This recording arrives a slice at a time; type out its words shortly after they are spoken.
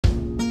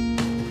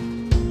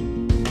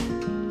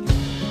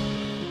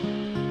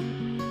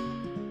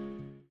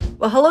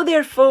Well, hello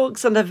there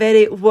folks, and a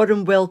very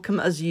warm welcome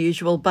as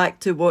usual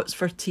back to What's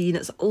for Tea, and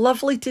it's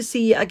lovely to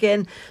see you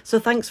again. So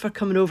thanks for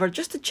coming over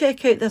just to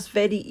check out this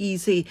very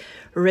easy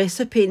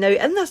recipe. Now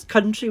in this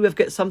country we've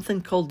got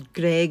something called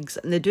Greggs,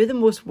 and they do the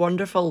most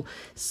wonderful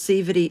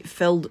savoury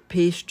filled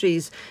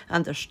pastries,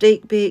 and their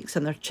steak bakes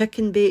and their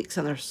chicken bakes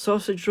and their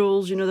sausage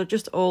rolls, you know, they're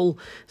just all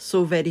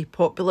so very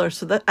popular.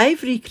 So that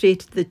I've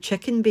recreated the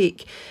chicken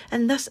bake,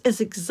 and this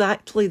is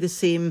exactly the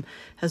same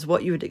as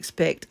what you would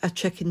expect a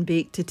chicken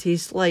bake to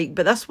taste like,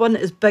 but this one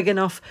is big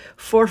enough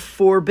for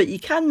 4, but you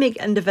can make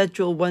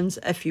individual ones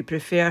if you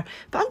prefer.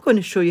 But I'm going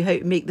to show you how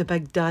to make the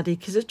Big Daddy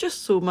because it's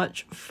just so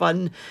much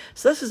fun.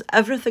 So this is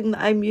everything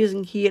that I'm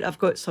using here. I've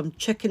got some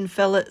chicken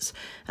fillets,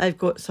 I've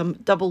got some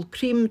double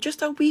cream,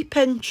 just a wee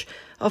pinch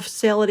of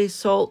celery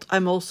salt.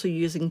 I'm also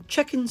using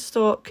chicken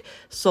stock,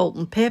 salt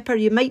and pepper.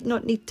 You might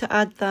not need to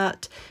add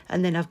that.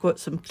 And then I've got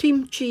some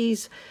cream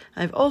cheese.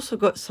 I've also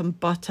got some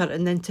butter,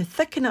 and then to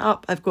thicken it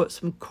up I've got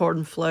some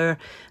cornflour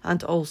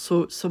and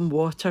also some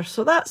water.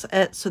 So that's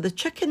it. So the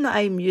chicken that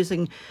I'm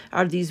using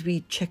are these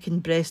wee chicken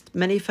breast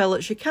mini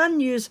fillets. You can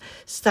use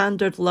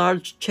standard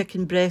large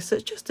chicken breasts,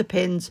 it just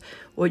depends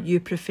what you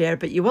prefer,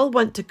 but you will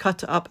want to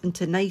cut it up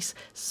into nice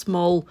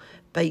small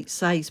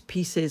bite-sized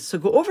pieces. So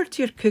go over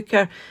to your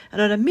cooker,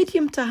 and on a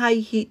medium to high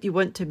heat you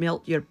want to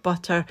melt your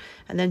butter,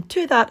 and then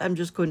to that I'm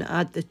just going to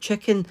add the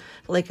chicken.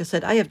 Like I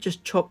said, I have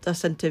just chopped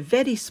this into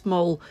very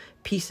small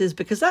pieces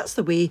because that's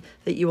the way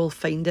that you will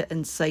find it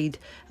inside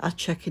a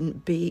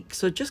chicken bake.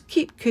 So just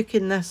keep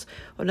cooking this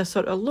on a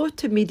sort of low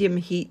to medium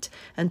heat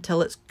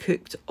until it's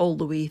cooked all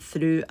the way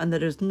through and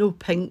there is no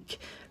pink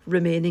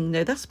remaining.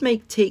 Now this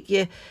might take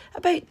you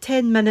about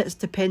 10 minutes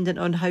depending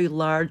on how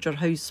large or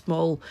how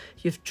small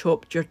you've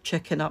chopped your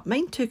chicken up.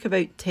 Mine took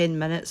about 10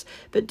 minutes,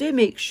 but do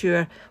make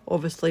sure,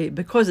 obviously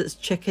because it's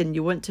chicken,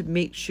 you want to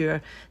make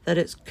sure that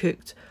it's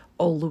cooked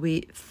all the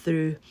way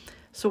through.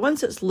 So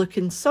once it's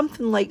looking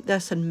something like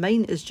this, and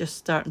mine is just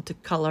starting to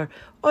colour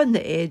on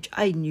the edge,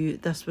 I knew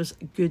this was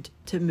good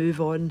to move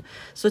on.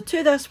 So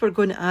to this we're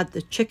going to add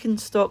the chicken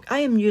stock. I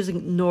am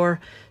using Knorr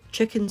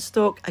chicken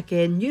stock.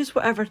 Again, use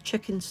whatever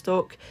chicken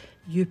stock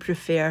you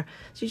prefer.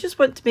 So you just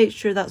want to make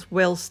sure that's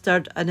well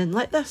stirred, and then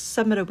let this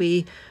simmer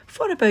away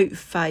for about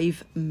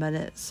 5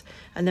 minutes,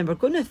 and then we're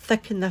going to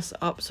thicken this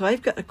up. So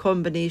I've got a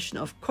combination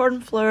of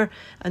cornflour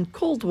and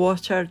cold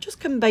water. Just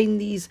combine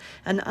these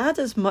and add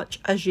as much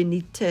as you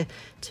need to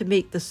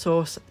make the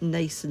sauce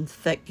nice and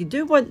thick. You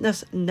do want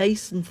this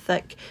nice and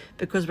thick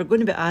because we're going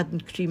to be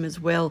adding cream as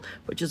well,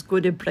 which is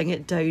going to bring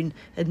it down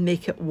and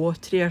make it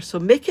waterier. So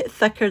make it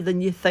thicker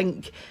than you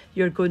think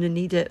you're going to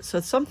need it.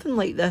 So something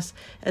like this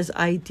is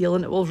ideal,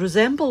 and it will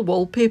resemble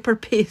wallpaper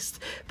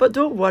paste, but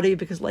don't worry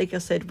because like I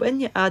said, when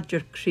you add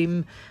your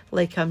cream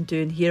like I'm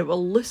doing here, it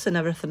will loosen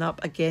everything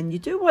up. Again, you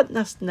do want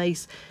this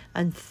nice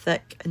and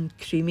thick and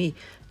creamy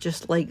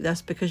just like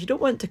this because you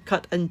don't want to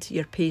cut into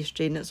your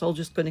pastry and it's all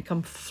just going to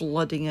come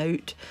flooding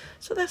out.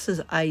 So this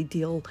is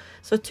ideal.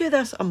 So to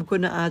this I'm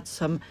going to add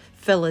some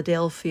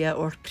Philadelphia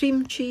or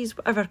cream cheese,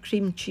 whatever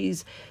cream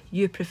cheese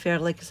you prefer.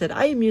 Like I said,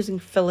 I am using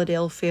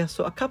Philadelphia,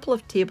 so a couple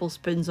of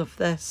tablespoons of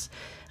this.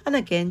 And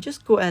again,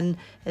 just go in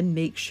and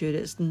make sure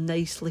it's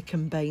nicely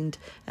combined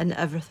and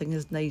everything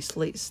is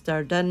nicely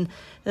stirred in.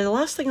 Then the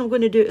last thing I'm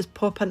going to do is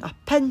pop in a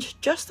pinch,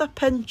 just a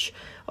pinch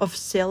of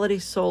celery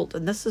salt,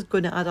 and this is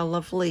going to add a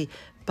lovely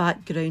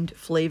background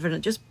flavour, and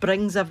it just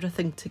brings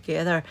everything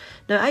together.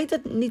 Now I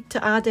didn't need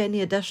to add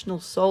any additional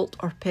salt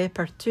or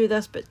pepper to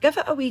this, but give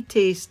it a wee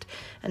taste,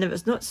 and if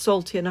it's not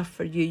salty enough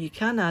for you, you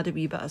can add a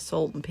wee bit of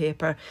salt and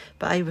pepper,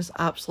 but I was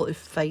absolutely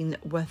fine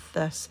with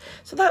this.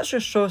 So that's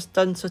your sauce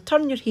done. So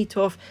turn your heat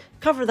off,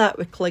 cover that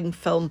with cling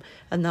film,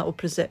 and that will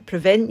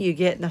prevent you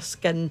getting a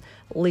skin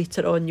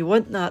later on. You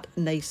want that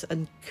nice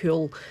and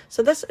cool.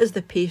 So this is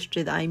the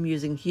pastry that I'm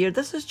using here.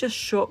 This is just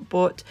shop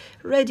bought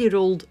ready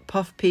rolled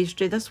puff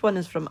pastry. This one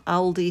is from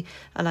Aldi,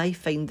 and I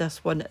find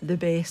this one the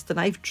best, and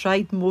I've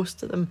tried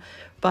most of them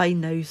by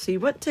now. So you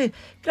want to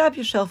grab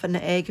yourself an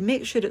egg,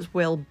 make sure it's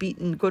well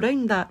beaten, go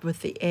round that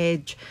with the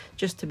edge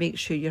just to make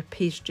sure your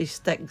pastry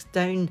sticks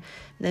down, and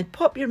then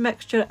pop your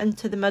mixture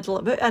into the middle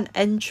about an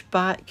inch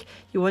back.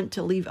 You want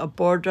to leave a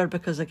border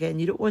because again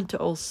you don't want it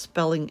all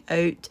spilling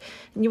out,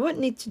 and you won't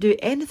need to do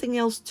anything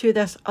else to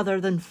this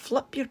other than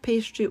flip your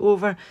pastry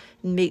over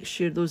and make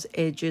sure those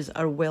edges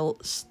are well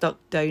stuck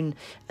down,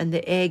 and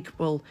the egg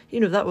will, you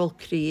know, that will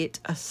create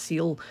a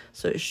seal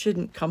so it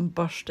shouldn't come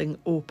bursting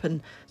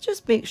open.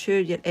 Just make sure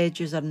your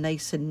edges are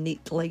nice and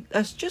neat like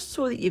this, just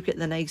so that you've got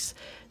the nice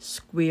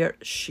square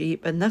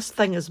shape. And this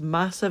thing is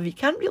massive, you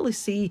can't really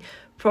see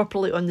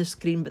properly on the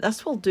screen, but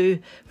this will do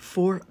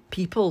 4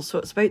 people, so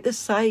it's about the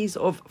size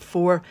of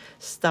 4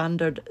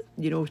 standard,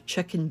 you know,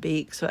 chicken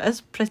bakes, so it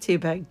is pretty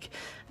big.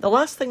 The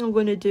last thing I'm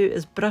going to do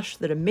is brush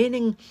the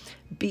remaining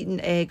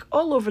beaten egg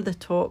all over the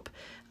top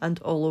and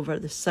all over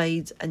the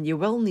sides, and you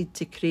will need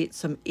to create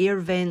some air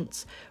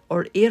vents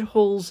or air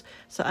holes.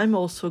 So I'm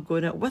also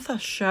going to, with a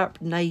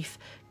sharp knife,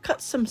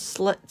 cut some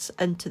slits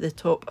into the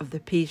top of the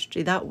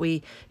pastry. That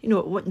way, you know,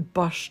 it won't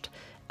burst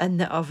in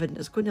the oven.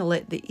 It's going to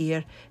let the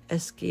air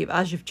escape.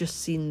 As you've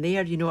just seen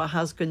there, you know, it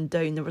has gone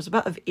down. There was a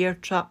bit of air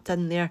trapped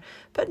in there,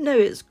 but now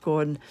it's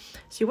gone.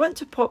 So you want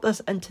to pop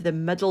this into the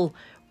middle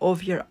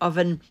of your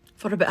oven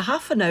for about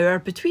half an hour,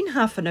 between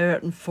half an hour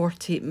and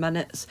 40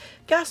 minutes.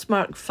 Gas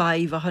mark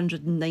 5,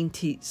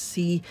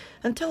 190C,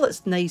 until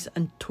it's nice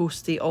and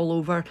toasty all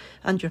over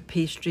and your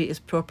pastry is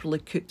properly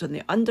cooked on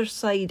the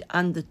underside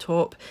and the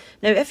top.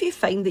 Now, if you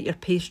find that your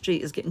pastry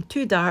is getting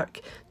too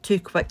dark too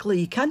quickly,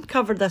 you can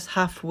cover this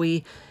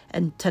halfway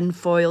in tin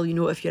foil, you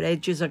know, if your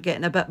edges are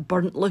getting a bit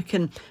burnt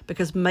looking,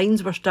 because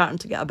mine's were starting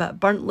to get a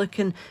bit burnt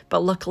looking, but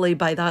luckily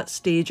by that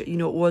stage, you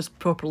know, it was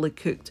properly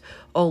cooked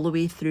all the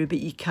way through. But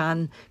you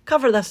can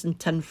cover this in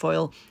tin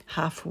foil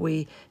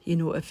halfway, you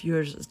know, if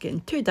yours is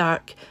getting too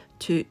dark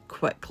too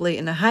quickly.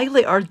 And I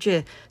highly urge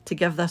you to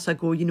give this a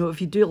go, you know,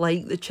 if you do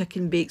like the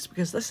chicken bakes,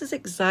 because this is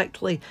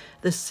exactly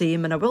the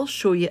same, and I will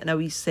show you in a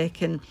wee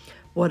second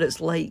what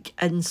it's like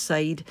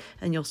inside,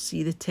 and you'll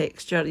see the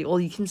texture. Well,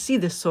 you can see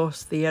the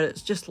sauce there.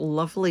 It's just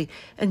lovely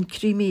and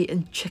creamy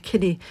and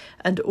chickeny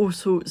and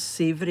also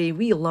savoury.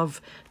 We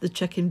love the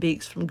chicken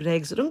bakes from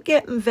Greggs. I don't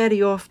get them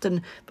very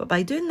often, but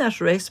by doing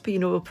this recipe, you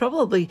know, we'll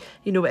probably,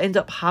 you know, end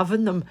up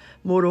having them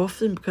more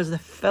often, because the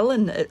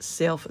filling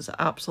itself is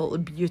absolutely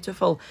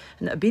beautiful,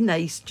 and it'd be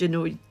nice, you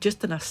know,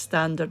 just in a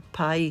standard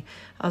pie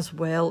as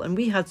well. And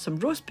we had some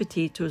roast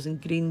potatoes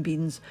and green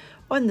beans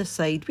on the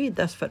side. We had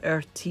this for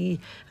our tea,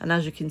 and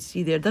as you can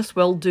see there, this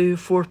will do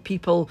 4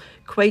 people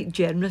quite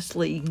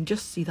generously. You can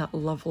just see that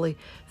lovely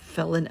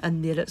filling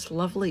in there. It's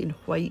lovely and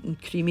white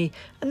and creamy,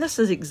 and this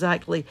is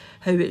exactly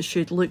how it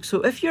should look. So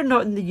if you're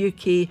not in the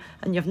UK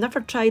and you've never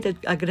tried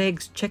a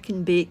Greggs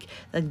chicken bake,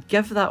 then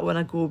give that one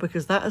a go,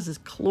 because that is as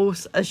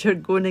close as you're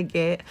going to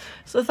get.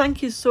 So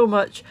thank you so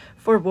much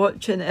for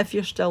watching if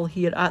you're still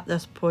here at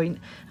this point,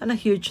 and a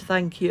huge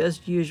thank you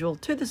as usual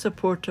to the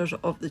supporters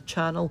of the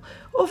channel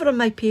over on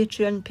my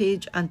Patreon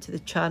page, and to the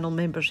channel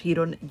members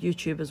here on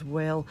YouTube as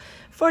well,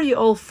 for you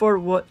all for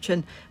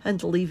watching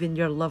and leaving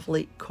your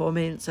lovely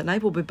comments. And I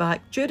will be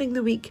back during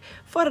the week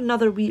for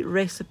another wee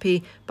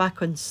recipe,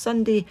 back on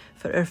Sunday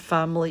for our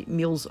family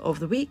meals of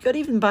the week, or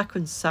even back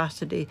on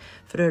Saturday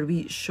for our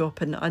wee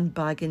shopping and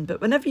bagging. But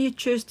whenever you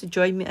choose to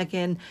join me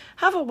again,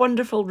 have a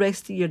wonderful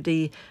rest of your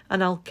day,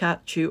 and I'll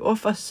catch you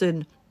off us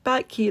soon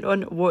back here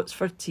on What's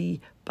for Tea.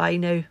 Bye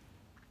now.